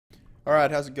Alright,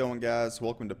 how's it going, guys?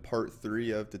 Welcome to part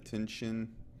 3 of Detention.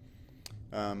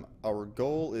 Our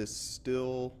goal is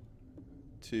still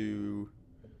to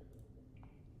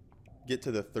get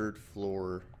to the 3rd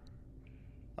floor.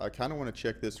 I kind of want to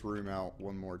check this room out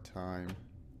one more time.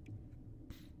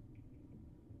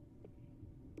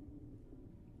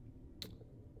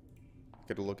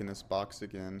 Get a look in this box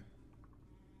again.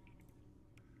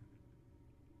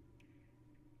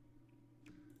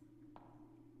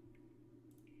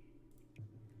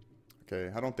 Okay,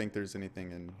 I don't think there's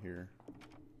anything in here.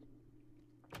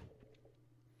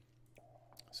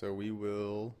 So we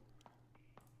will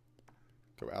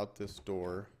go out this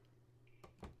door.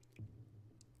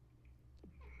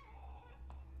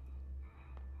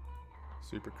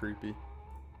 Super creepy.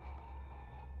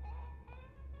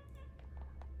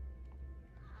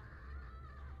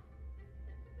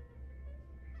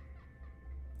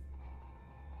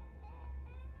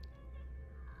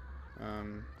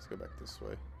 Let's go back this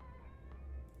way.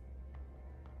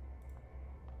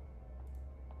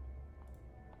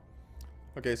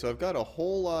 Okay, so I've got a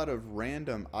whole lot of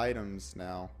random items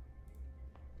now.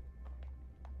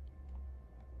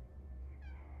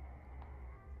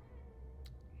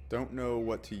 Don't know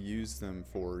what to use them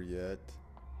for yet.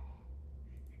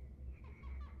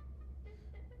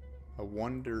 I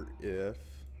wonder if...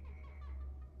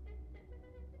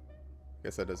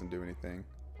 Guess that doesn't do anything.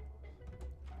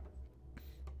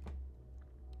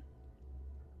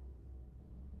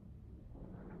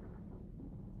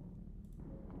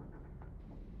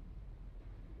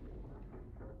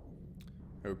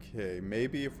 Okay,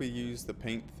 maybe if we use the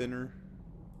paint thinner.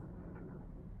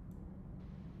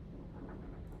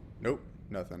 Nope,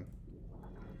 nothing.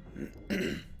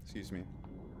 Excuse me.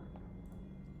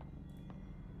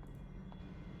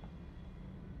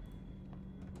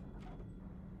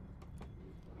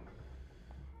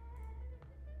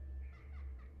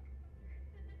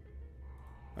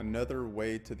 Another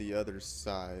way to the other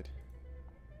side.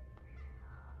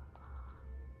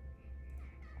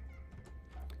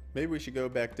 Maybe we should go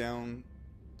back down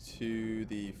to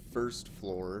the 1st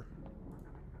floor.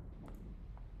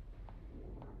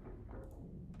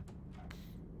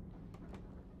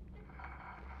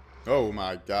 Oh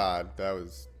my god, that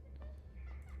was...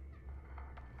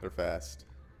 They're fast.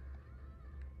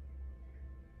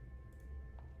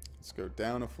 Let's go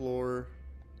down a floor.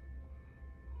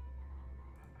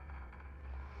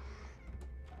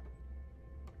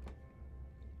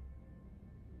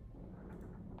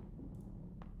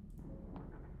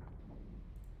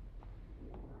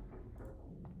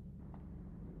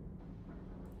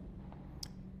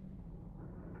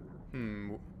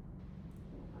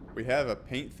 We have a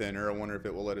paint thinner. I wonder if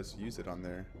it will let us use it on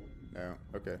there. No.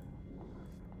 Okay.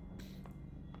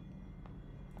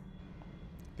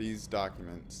 These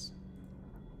documents.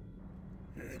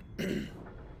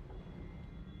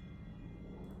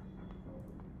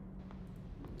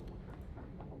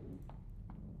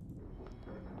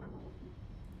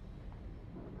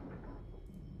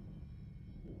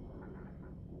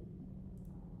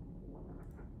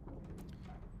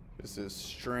 This is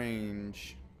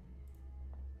strange.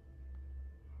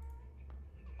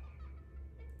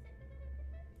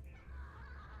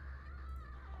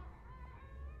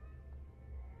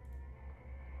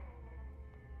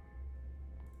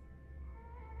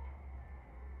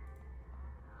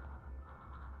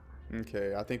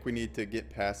 Okay, I think we need to get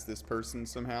past this person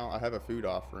somehow. I have a food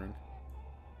offering.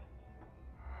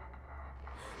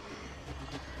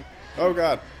 Oh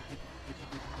god.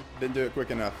 Didn't do it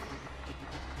quick enough.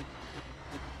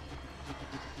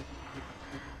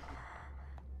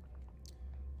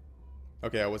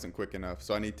 Okay, I wasn't quick enough,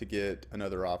 so I need to get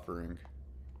another offering.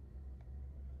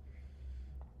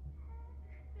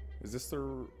 Is this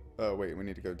the... Oh, wait, we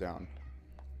need to go down.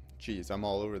 Jeez, I'm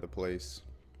all over the place.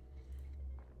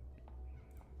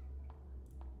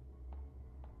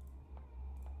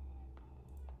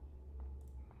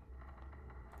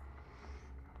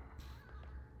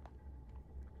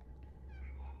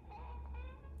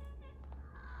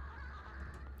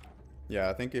 Yeah,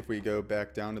 I think if we go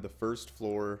back down to the 1st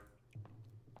floor,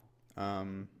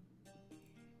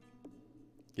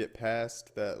 get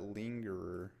past that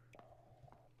lingerer,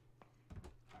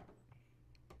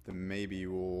 then maybe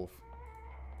we'll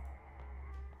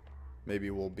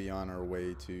be on our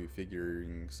way to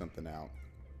figuring something out.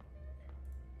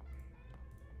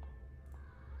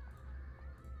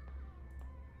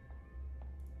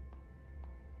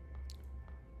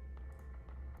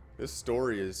 This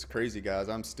story is crazy, guys.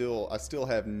 I still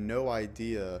have no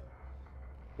idea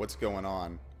what's going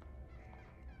on.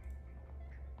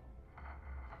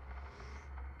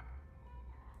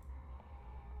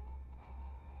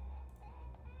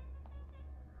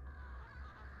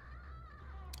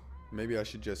 Maybe I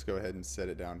should just go ahead and set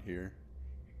it down here.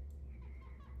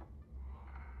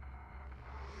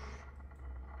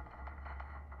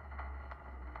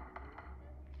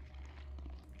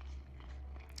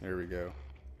 There we go.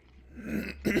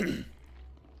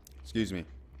 Excuse me.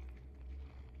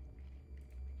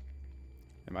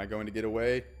 Am I going to get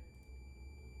away?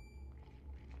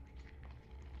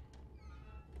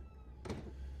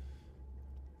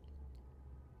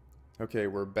 Okay,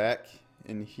 we're back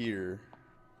in here.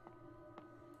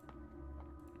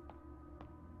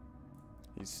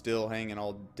 He's still hanging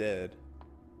all dead.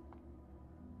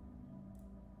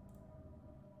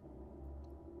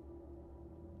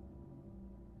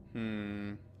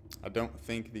 I don't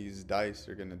think these dice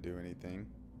are gonna do anything.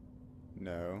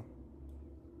 No.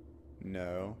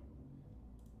 No.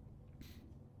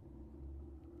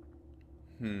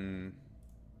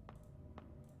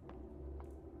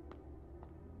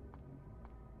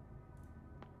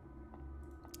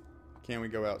 Can we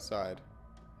go outside?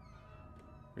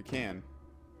 We can.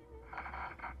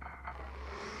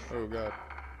 Oh god.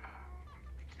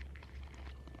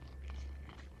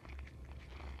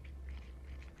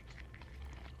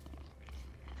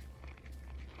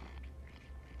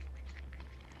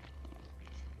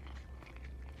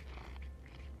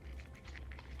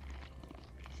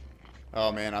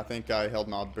 Oh man, I think I held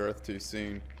my breath too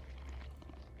soon.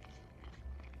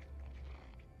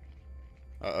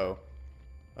 Uh-oh.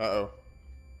 Uh-oh.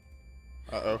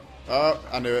 Uh-oh. Oh,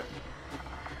 I knew it.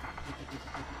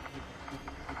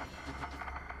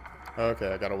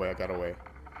 Okay, I got away, I got away.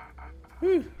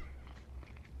 Whew.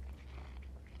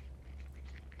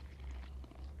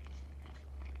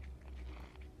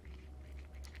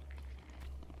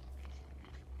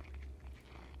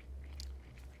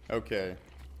 Okay,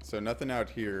 so nothing out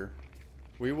here.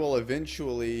 We will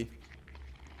eventually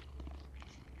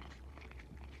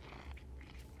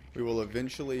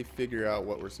figure out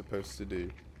what we're supposed to do.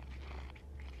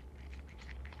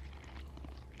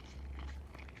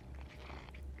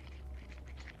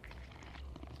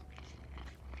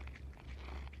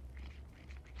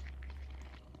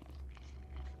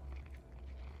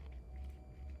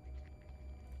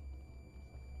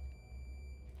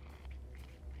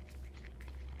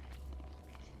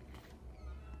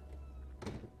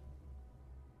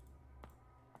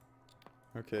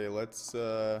 Okay, let's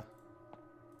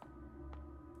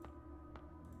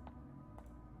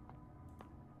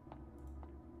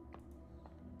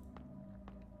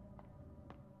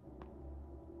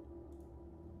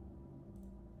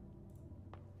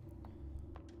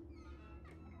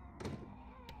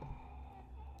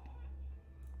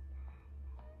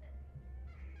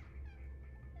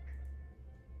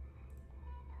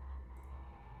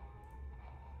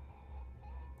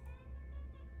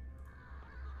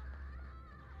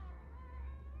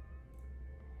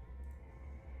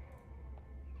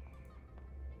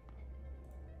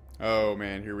oh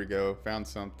man, here we go. Found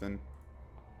something.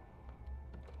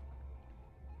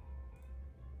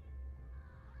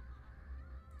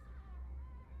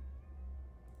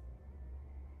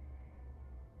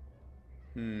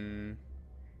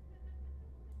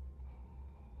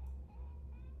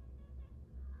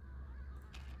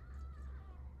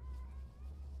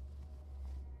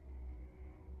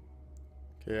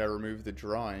 Okay, I removed the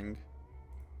drawing.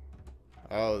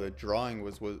 Oh, the drawing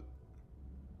was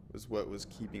what was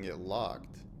keeping it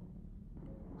locked.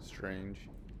 Strange.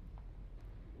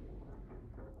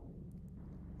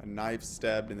 A knife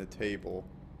stabbed in the table.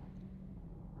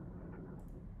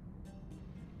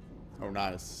 Oh,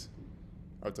 nice.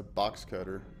 Oh, it's a box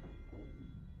cutter.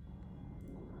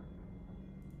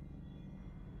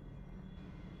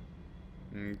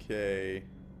 Okay.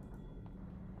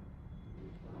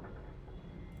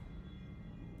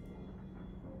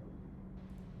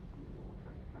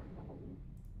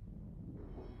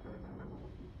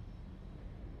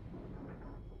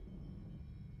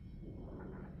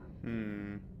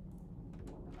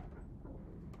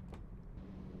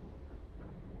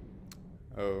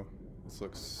 Oh, this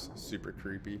looks super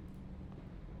creepy.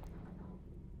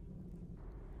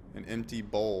 An empty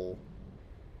bowl.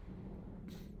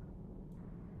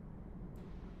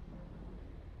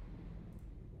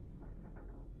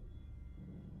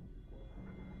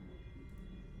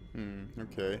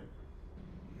 Okay.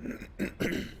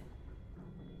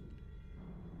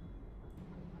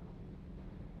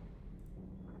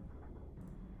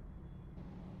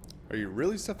 Are you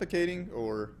really suffocating,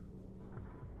 or...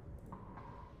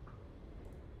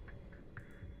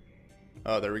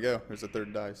 Oh, there we go. There's a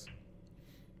third dice.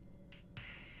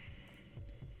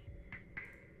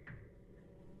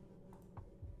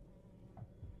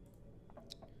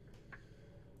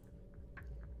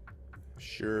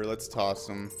 Sure, let's toss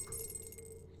them.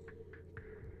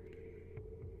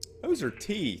 Those are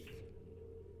teeth.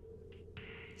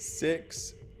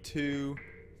 6, 2,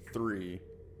 3.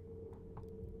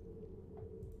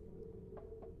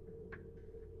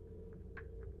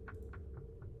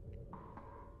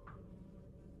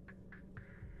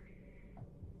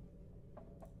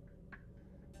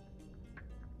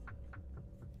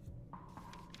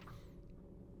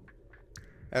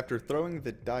 After throwing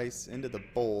the dice into the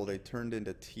bowl, they turned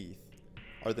into teeth.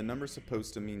 Are the numbers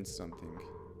supposed to mean something?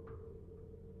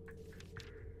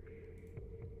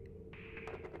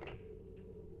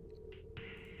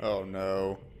 Oh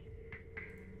no.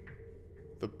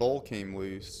 The bowl came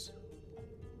loose.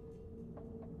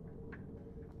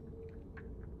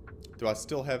 Do I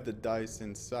still have the dice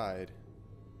inside?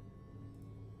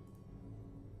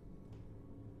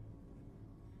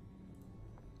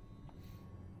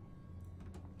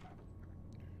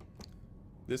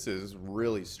 This is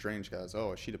really strange, guys.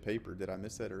 Oh, a sheet of paper. Did I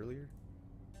miss that earlier?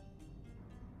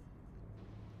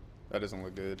 That doesn't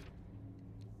look good.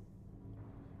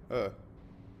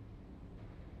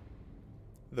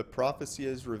 The prophecy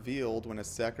is revealed when a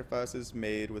sacrifice is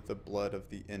made with the blood of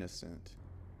the innocent.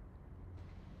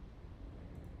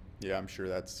 Yeah, I'm sure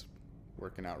that's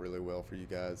working out really well for you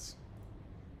guys.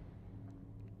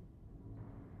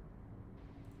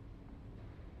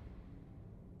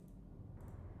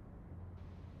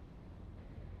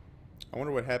 I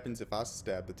wonder what happens if I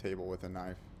stab the table with a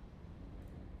knife.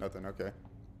 Nothing, okay.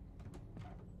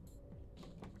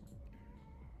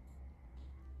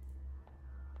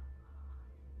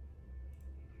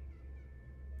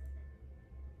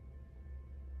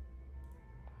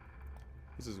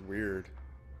 This is weird.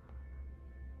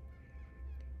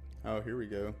 Oh, here we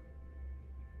go.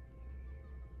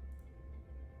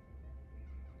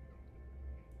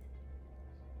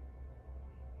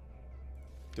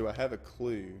 Do I have a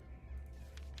clue?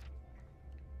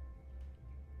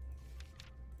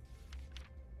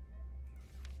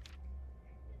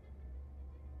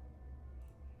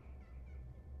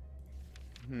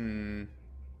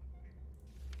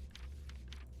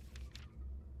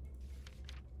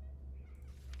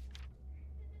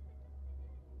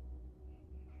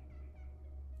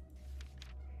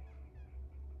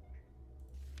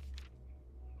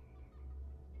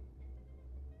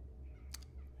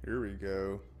 Here we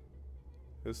go.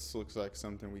 This looks like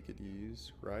something we could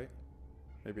use, right?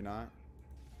 Maybe not.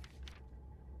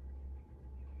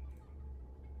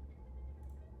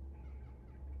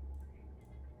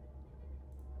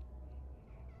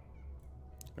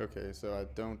 Okay, so I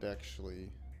don't actually...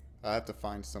 I have to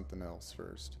find something else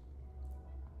first.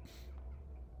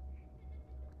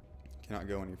 Cannot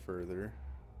go any further.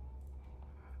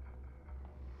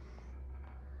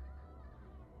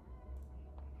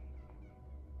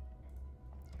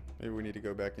 Maybe we need to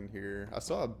go back in here. I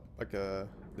saw like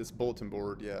this bulletin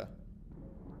board, yeah.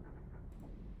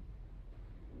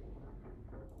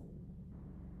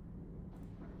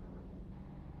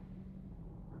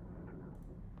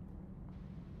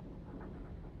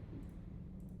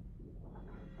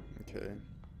 Okay.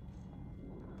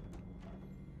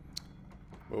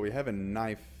 Well, we have a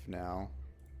knife now.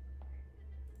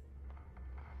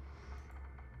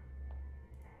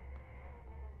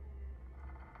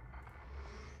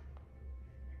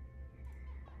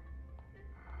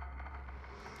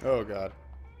 Oh god.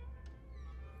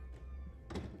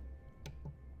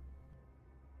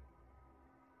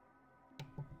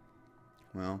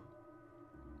 Well.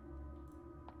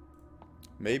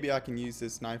 Maybe I can use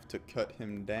this knife to cut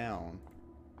him down.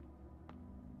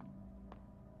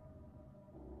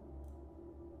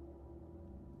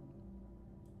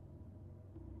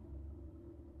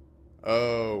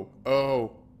 Oh.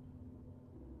 Oh.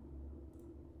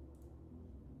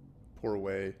 Poor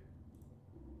way.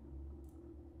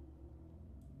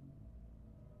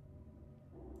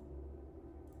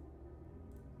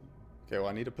 Okay, well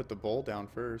I need to put the bowl down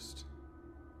first.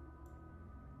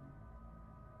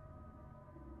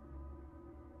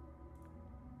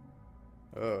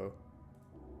 Oh.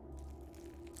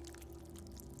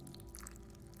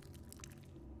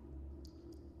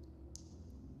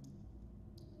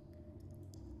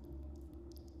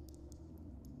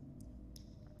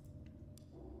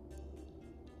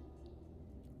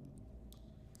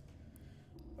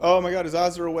 Oh my god, his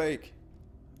eyes are awake.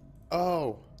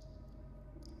 Oh.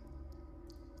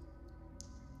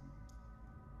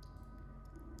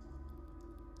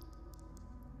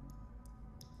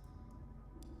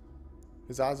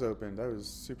 His eyes opened. That was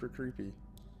super creepy.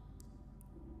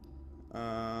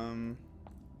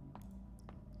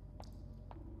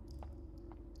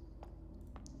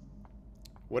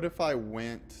 What if I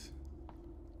went...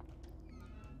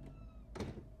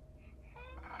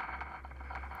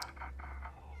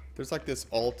 There's like this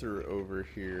altar over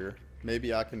here.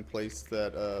 Maybe I can place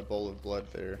that bowl of blood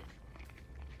there.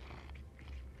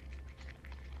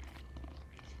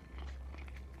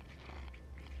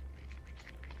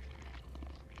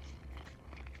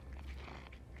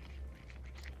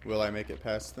 Will I make it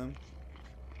past them?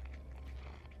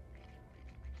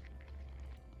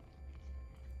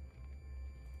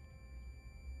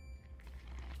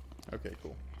 Okay,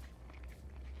 cool.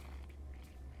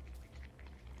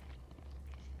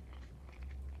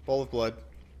 Bowl of blood.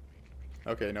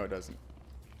 Okay, no it doesn't.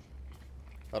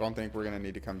 I don't think we're gonna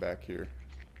need to come back here.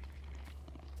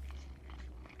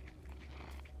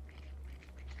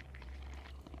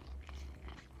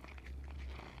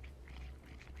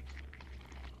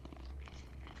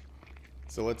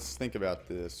 So let's think about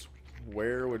this.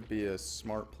 Where would be a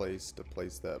smart place to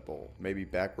place that bowl? Maybe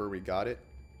back where we got it?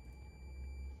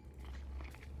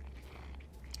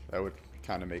 That would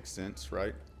kind of make sense,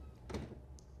 right?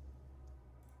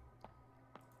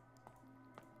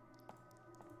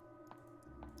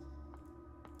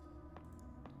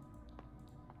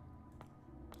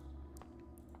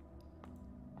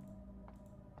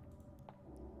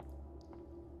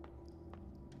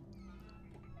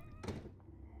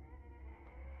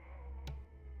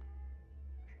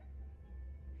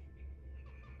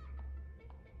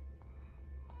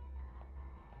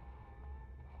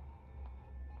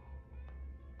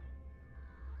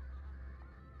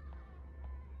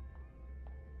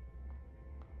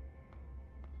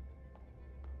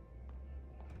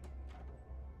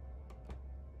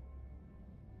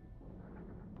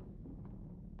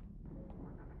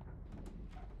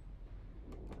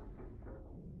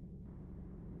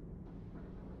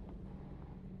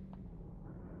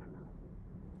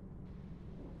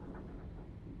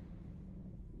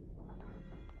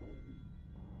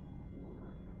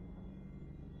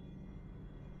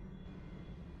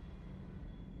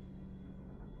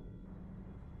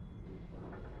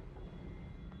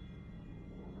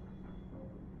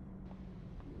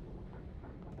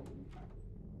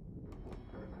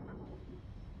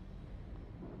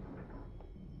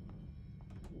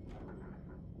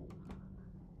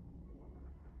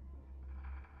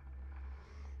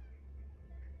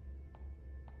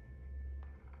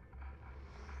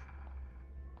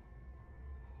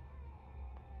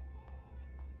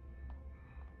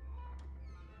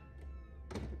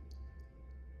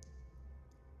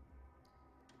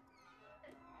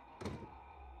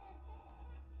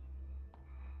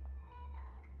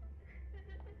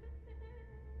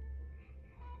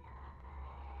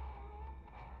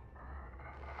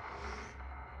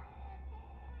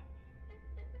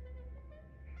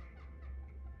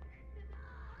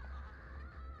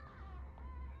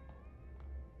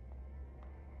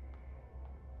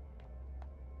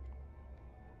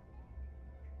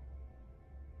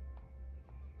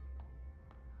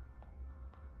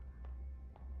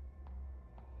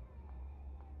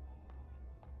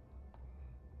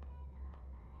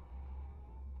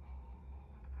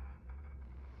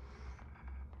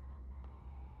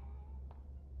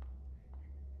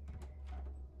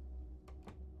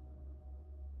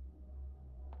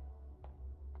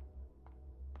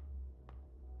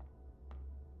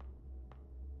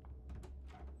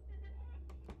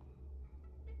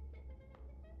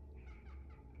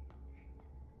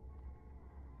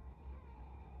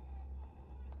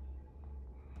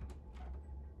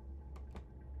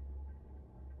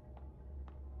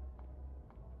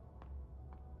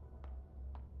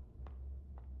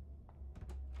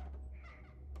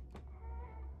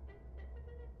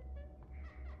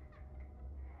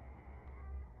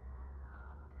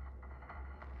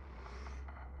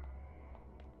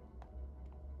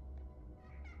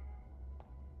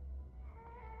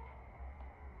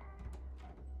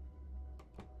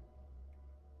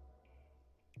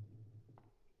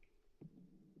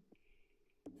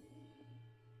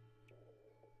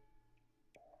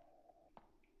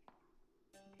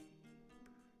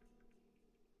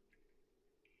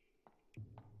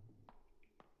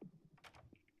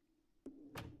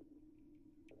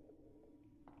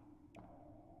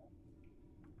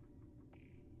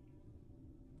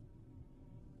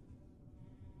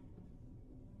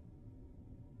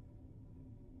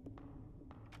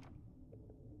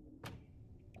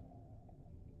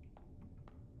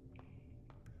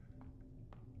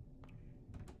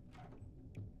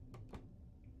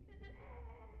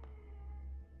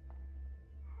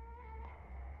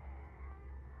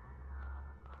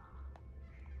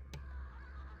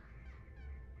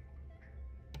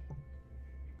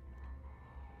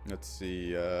 Let's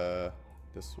see,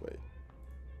 this way.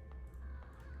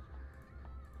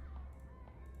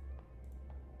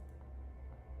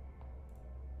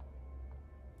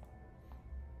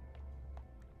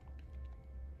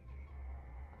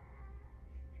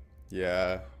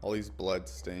 Yeah, all these blood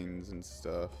stains and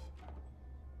stuff.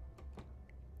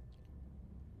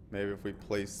 Maybe if we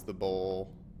place the bowl,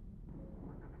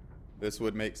 this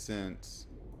would make sense.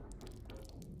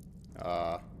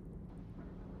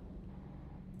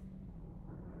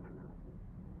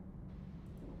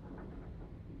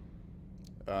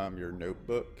 Your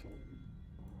notebook.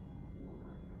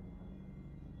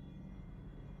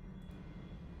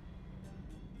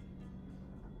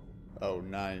 Oh,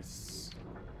 nice.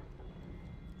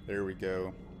 There we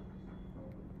go.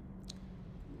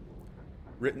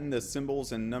 Written the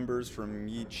symbols and numbers from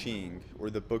Yi Ching,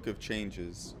 or the Book of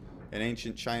Changes, an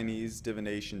ancient Chinese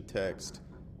divination text,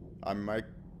 a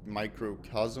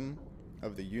microcosm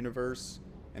of the universe,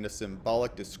 and a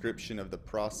symbolic description of the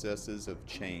processes of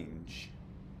change.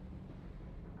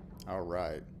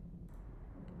 Alright.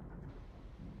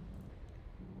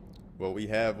 Well, we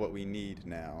have what we need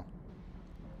now.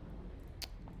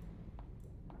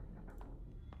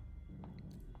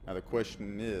 Now the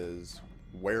question is,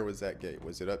 where was that gate?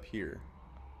 Was it up here?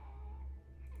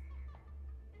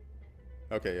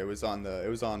 Okay, it was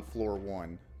on floor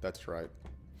 1. That's right.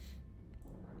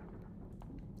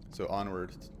 So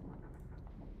onward.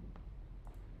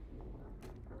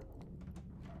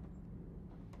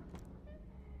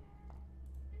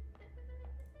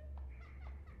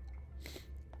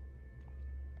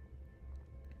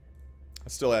 I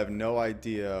still have no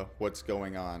idea what's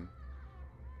going on.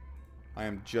 I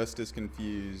am just as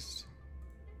confused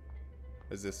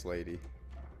as this lady.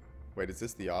 Wait, is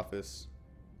this the office?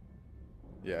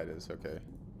 Yeah, it is. Okay.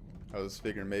 I was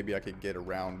figuring maybe I could get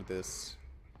around this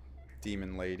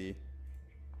demon lady.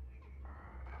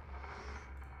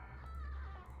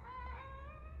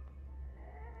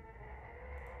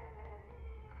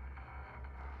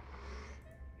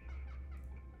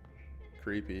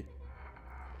 Creepy.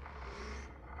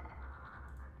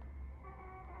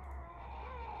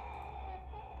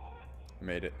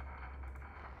 Made it.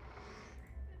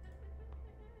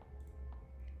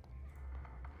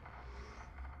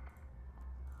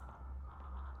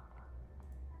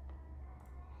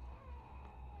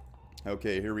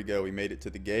 Okay, here we go. We made it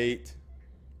to the gate.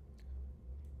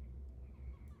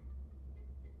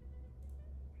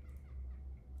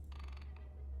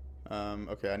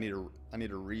 Okay, I need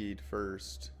to read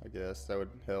first, I guess. That would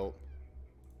help.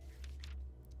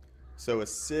 So a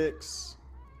 6,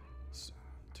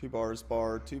 2 bars,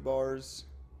 bar, 2 bars,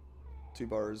 2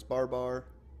 bars, bar, bar.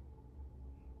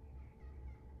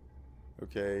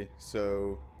 Okay,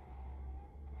 so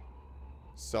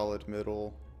solid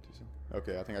middle.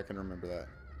 Okay, I think I can remember that.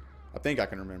 I think I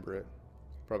can remember it.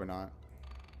 Probably not.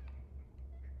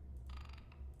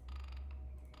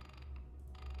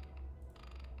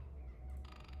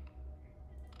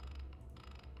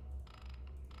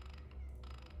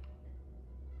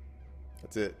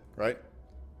 That's it, right?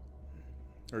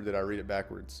 Or did I read it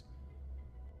backwards?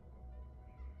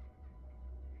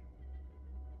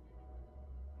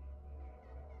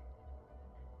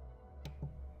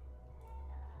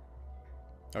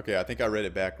 Okay, I think I read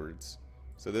it backwards.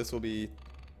 So this will be...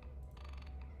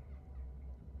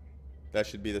 That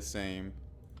should be the same.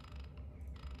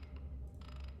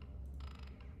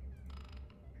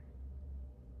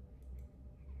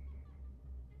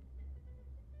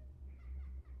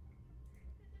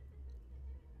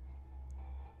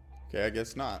 Okay, I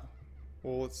guess not.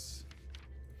 Well, it's...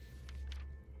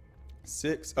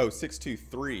 6... Oh,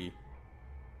 623.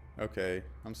 Okay,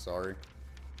 I'm sorry.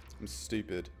 I'm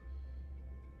stupid.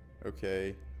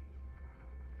 Okay.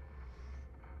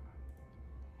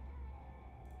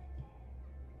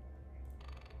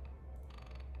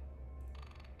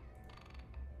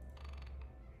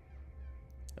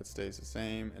 That stays the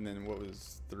same. And then what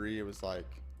was 3? It was like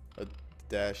a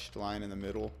dashed line in the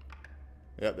middle.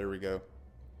 Yep, there we go.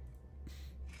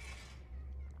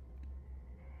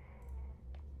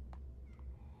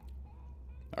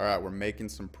 Alright, we're making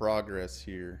some progress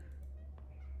here.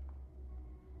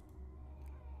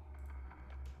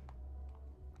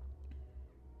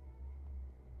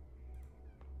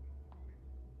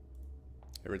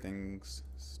 Everything's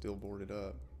still boarded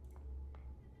up.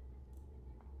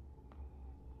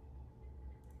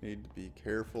 Need to be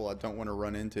careful. I don't want to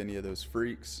run into any of those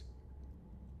freaks.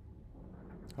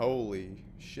 Holy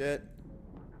shit.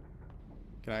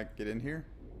 Can I get in here?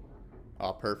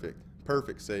 Oh, perfect.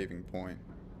 Perfect saving point.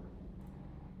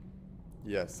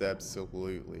 Yes,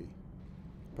 absolutely.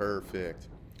 Perfect.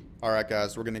 Alright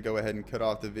guys, we're going to go ahead and cut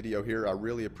off the video here. I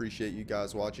really appreciate you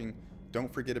guys watching.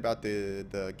 Don't forget about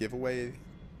the giveaway.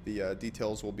 The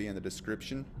details will be in the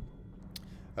description.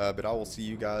 But I will see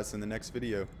you guys in the next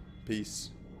video. Peace.